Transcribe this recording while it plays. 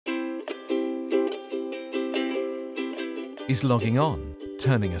is logging on,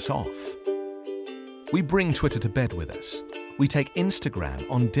 turning us off. We bring Twitter to bed with us. We take Instagram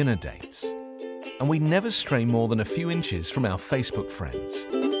on dinner dates. And we never stray more than a few inches from our Facebook friends.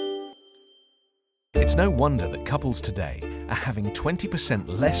 It's no wonder that couples today are having 20%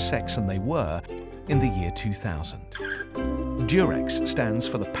 less sex than they were in the year 2000. Durex stands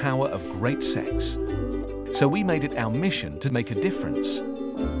for the power of great sex. So we made it our mission to make a difference.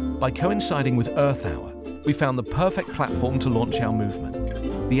 By coinciding with Earth Hour, we found the perfect platform to launch our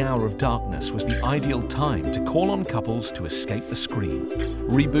movement. The hour of darkness was the ideal time to call on couples to escape the screen,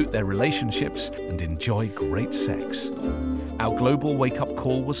 reboot their relationships, and enjoy great sex. Our global wake-up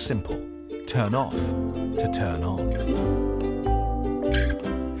call was simple: turn off to turn on.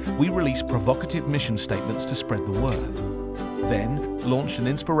 We released provocative mission statements to spread the word, then launched an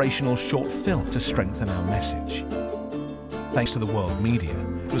inspirational short film to strengthen our message. Thanks to the world media,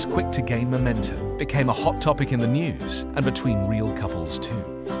 it was quick to gain momentum, became a hot topic in the news, and between real couples too.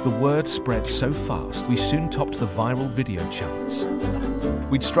 The word spread so fast, we soon topped the viral video charts.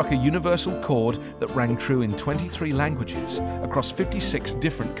 We'd struck a universal chord that rang true in 23 languages across 56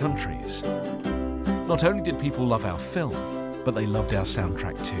 different countries. Not only did people love our film, but they loved our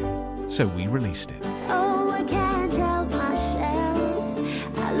soundtrack too, so we released it. Oh, I can't help myself.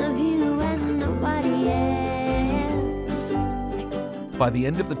 I love you and nobody else. By the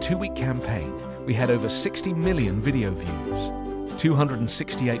end of the 2-week campaign, we had over 60 million video views,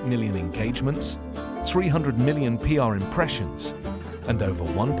 268 million engagements, 300 million PR impressions, and over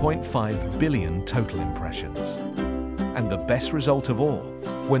 1.5 billion total impressions. And the best result of all,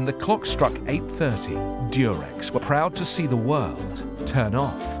 when the clock struck 8:30, Durex were proud to see the world turn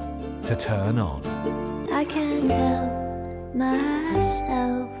off to turn on. I can't help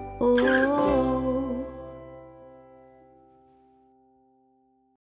myself. Oh.